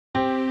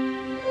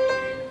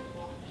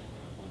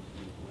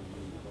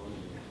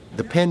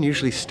The pen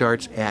usually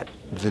starts at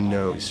the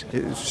nose.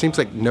 It seems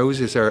like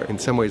noses are in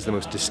some ways the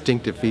most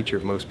distinctive feature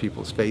of most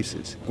people's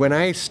faces. When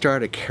I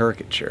start a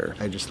caricature,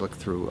 I just look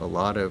through a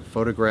lot of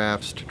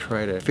photographs to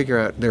try to figure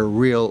out their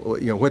real,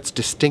 what's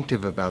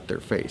distinctive about their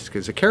face,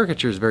 because a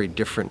caricature is very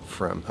different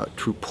from a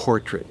true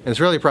portrait. And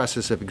it's really a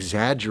process of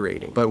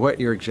exaggerating, but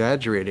what you're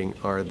exaggerating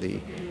are the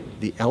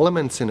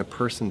elements in a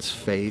person's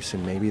face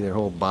and maybe their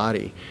whole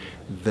body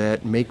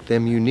that make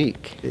them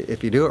unique.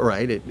 If you do it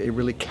right, it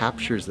really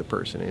captures the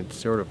person. It's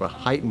sort of a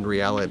heightened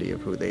reality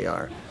of who they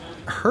are.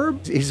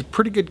 Herb, he's a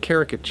pretty good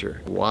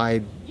caricature.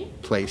 Wide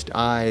placed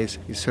eyes,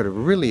 he's sort of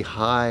really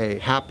high,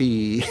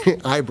 happy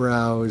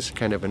eyebrows,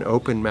 kind of an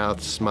open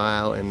mouth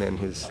smile, and then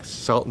his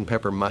salt and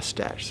pepper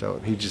mustache. So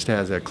he just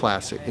has a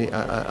classic,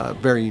 a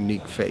very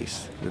unique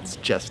face that's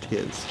just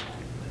his.